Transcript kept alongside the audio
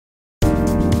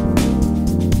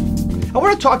I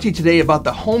want to talk to you today about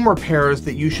the home repairs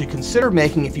that you should consider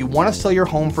making if you want to sell your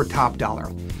home for top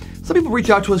dollar. Some people reach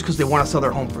out to us because they want to sell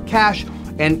their home for cash,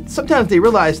 and sometimes they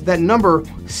realize that number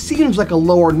seems like a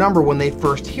lower number when they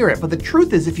first hear it. But the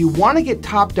truth is, if you want to get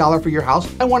top dollar for your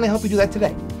house, I want to help you do that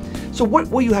today. So what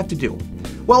will you have to do?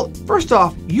 Well, first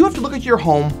off, you have to look at your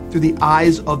home through the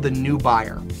eyes of the new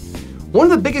buyer. One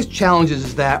of the biggest challenges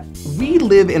is that we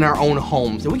live in our own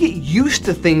homes and we get used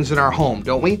to things in our home,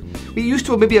 don't we? We get used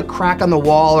to maybe a crack on the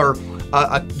wall or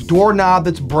a doorknob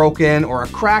that's broken or a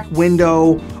cracked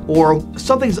window or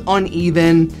something's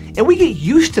uneven, and we get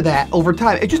used to that over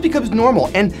time. It just becomes normal.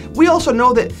 And we also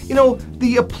know that,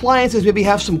 the appliances maybe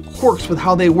have some quirks with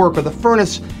how they work, or the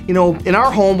furnace, in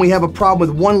our home we have a problem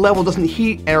with one level doesn't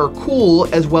heat or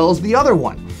cool as well as the other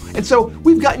one. And so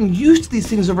we've gotten used to these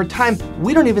things over time.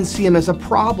 We don't even see them as a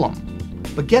problem.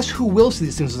 But guess who will see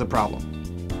these things as a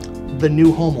problem? The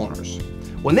new homeowners.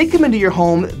 When they come into your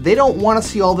home, they don't want to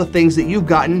see all the things that you've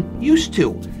gotten used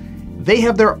to. They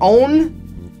have their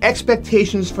own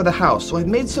expectations for the house. So I've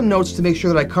made some notes to make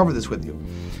sure that I cover this with you.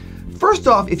 First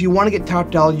off, if you want to get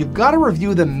top dollar, you've got to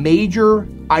review the major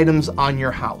items on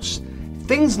your house.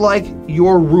 Things like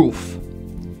your roof,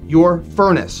 your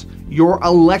furnace, your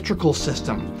electrical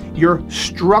system, your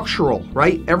structural,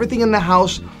 right? Everything in the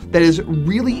house that is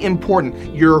really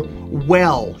important. Your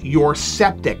well, your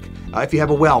septic, if you have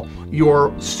a well,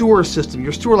 your sewer system,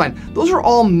 your sewer line. Those are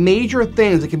all major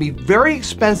things that can be very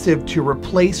expensive to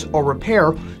replace or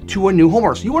repair to a new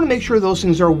homeowner. So you want to make sure those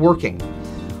things are working.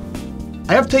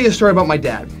 I have to tell you a story about my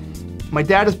dad. My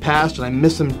dad has passed and I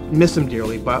miss him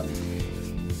dearly, but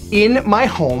in my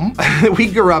home we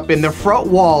grew up in, the front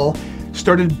wall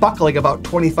started buckling about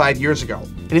 25 years ago.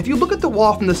 And if you look at the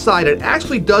wall from the side, it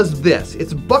actually does this.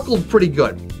 It's buckled pretty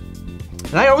good.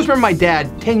 And I always remember my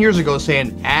dad 10 years ago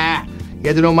saying, you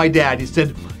had to know my dad. He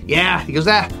said, he goes,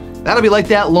 that'll be like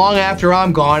that long after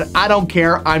I'm gone. I don't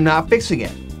care, I'm not fixing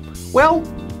it. Well,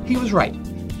 he was right.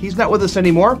 He's not with us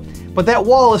anymore, but that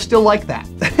wall is still like that.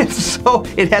 So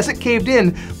it hasn't caved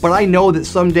in, but I know that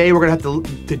someday we're gonna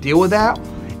have to deal with that.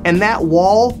 And that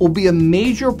wall will be a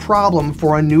major problem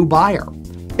for a new buyer.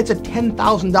 It's a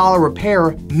 $10,000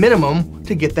 repair minimum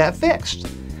to get that fixed.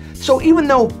 So even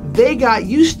though they got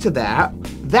used to that,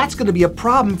 that's gonna be a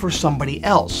problem for somebody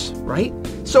else, right?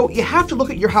 So you have to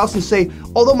look at your house and say,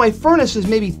 although my furnace is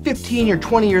maybe 15 or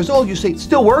 20 years old, you say it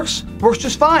still works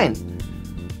just fine.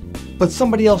 But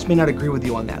somebody else may not agree with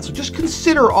you on that. So just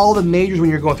consider all the majors when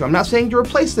you're going through. I'm not saying to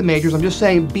replace the majors, I'm just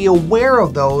saying be aware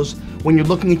of those when you're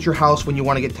looking at your house when you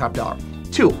want to get top dollar.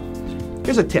 2,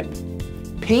 here's a tip.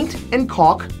 Paint and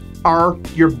caulk are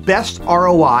your best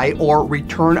ROI or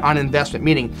return on investment,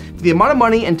 meaning for the amount of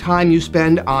money and time you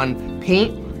spend on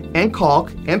paint and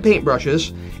caulk and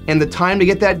paintbrushes and the time to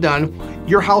get that done,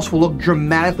 your house will look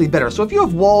dramatically better. So if you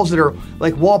have walls that are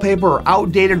like wallpaper or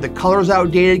outdated, the color's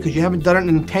outdated because you haven't done it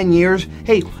in 10 years,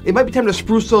 hey, it might be time to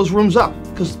spruce those rooms up,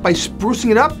 because by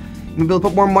sprucing it up, you'll be able to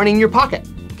put more money in your pocket,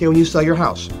 when you sell your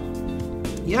house.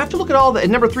 You have to look at all the,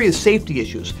 and number 3 is safety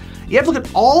issues. You have to look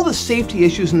at all the safety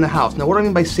issues in the house. Now, what do I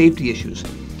mean by safety issues?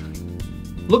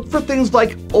 Look for things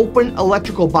like open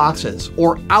electrical boxes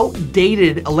or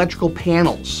outdated electrical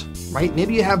panels, right?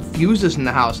 Maybe you have fuses in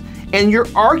the house and your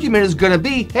argument is gonna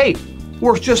be, hey,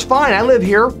 works just fine, I live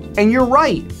here, and you're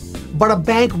right. But a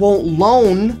bank won't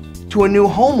loan to a new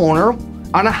homeowner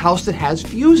on a house that has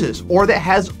fuses or that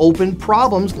has open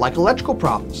problems like electrical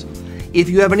problems. If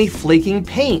you have any flaking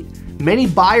paint, many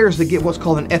buyers that get what's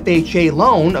called an FHA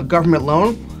loan, a government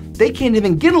loan, they can't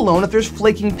even get a loan if there's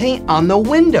flaking paint on the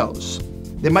windows.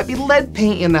 There might be lead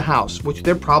paint in the house, which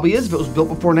there probably is if it was built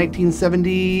before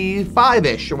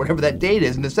 1975-ish or whatever that date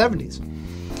is in the 70s.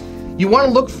 You want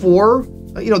to look for,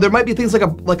 there might be things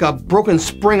like a broken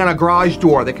spring on a garage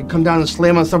door that could come down and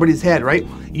slam on somebody's head, right?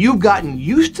 You've gotten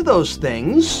used to those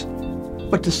things,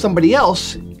 but to somebody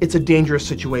else, it's a dangerous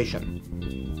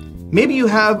situation. Maybe you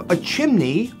have a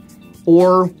chimney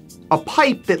or a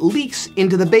pipe that leaks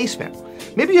into the basement.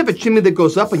 Maybe you have a chimney that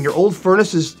goes up and your old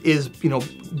furnace is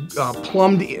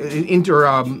plumbed into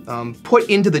or put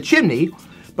into the chimney,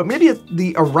 but maybe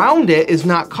the around it is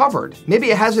not covered. Maybe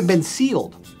it hasn't been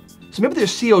sealed. So maybe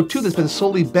there's CO2 that's been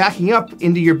slowly backing up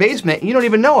into your basement and you don't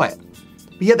even know it.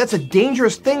 But yet that's a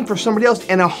dangerous thing for somebody else,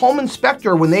 and a home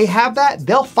inspector, when they have that,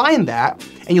 they'll find that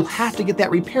and you'll have to get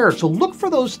that repaired. So look for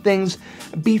those things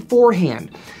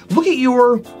beforehand. Look at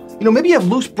your, maybe you have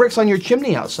loose bricks on your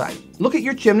chimney outside. Look at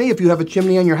your chimney. If you have a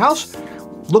chimney on your house,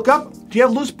 look up, do you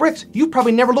have loose bricks? You've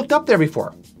probably never looked up there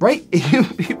before, right? You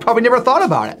probably never thought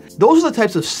about it. Those are the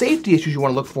types of safety issues you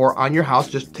want to look for on your house.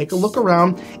 Just take a look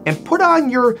around and put on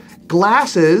your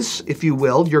glasses, if you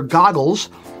will, your goggles,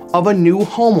 of a new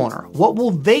homeowner. What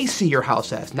will they see your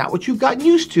house as? Not what you've gotten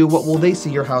used to, what will they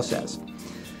see your house as?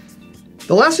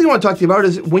 The last thing I want to talk to you about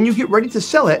is when you get ready to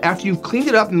sell it, after you've cleaned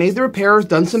it up, made the repairs,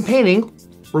 done some painting,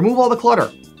 remove all the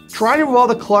clutter. Try to remove all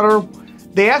the clutter.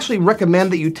 They actually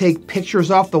recommend that you take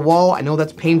pictures off the wall. I know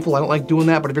that's painful, I don't like doing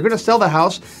that, but if you're gonna sell the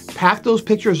house, pack those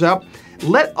pictures up.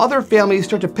 Let other families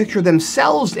start to picture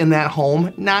themselves in that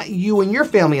home, not you and your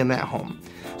family in that home.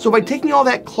 So by taking all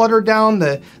that clutter down,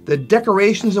 the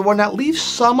decorations and whatnot, leave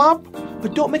some up,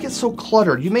 but don't make it so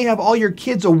cluttered. You may have all your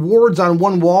kids' awards on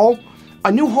one wall.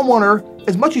 A new homeowner,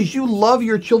 as much as you love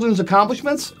your children's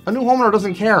accomplishments, a new homeowner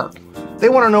doesn't care. They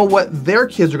want to know what their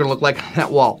kids are going to look like on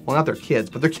that wall. Well, not their kids,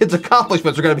 but their kids'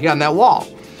 accomplishments are going to be on that wall.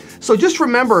 So just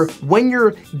remember, when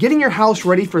you're getting your house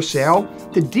ready for sale,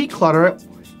 to declutter it,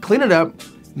 clean it up,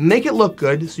 make it look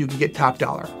good so you can get top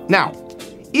dollar. Now,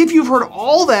 if you've heard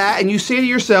all that and you say to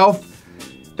yourself,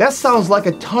 that sounds like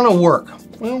a ton of work.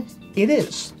 Well, it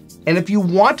is. And if you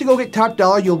want to go get top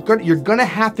dollar, you're going to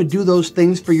have to do those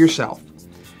things for yourself.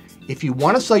 If you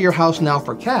want to sell your house now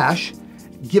for cash,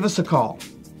 give us a call.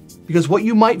 Because what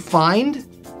you might find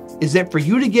is that for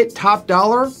you to get top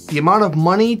dollar, the amount of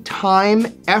money, time,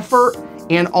 effort,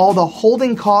 and all the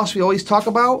holding costs we always talk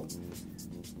about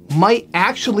might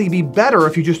actually be better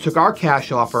if you just took our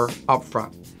cash offer up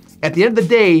front. At the end of the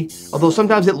day, although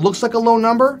sometimes it looks like a low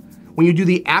number, when you do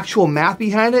the actual math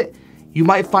behind it, you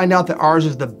might find out that ours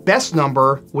is the best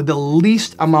number with the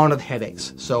least amount of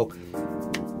headaches. So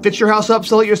fix your house up,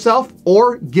 sell it yourself,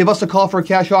 or give us a call for a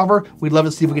cash offer. We'd love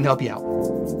to see if we can help you out.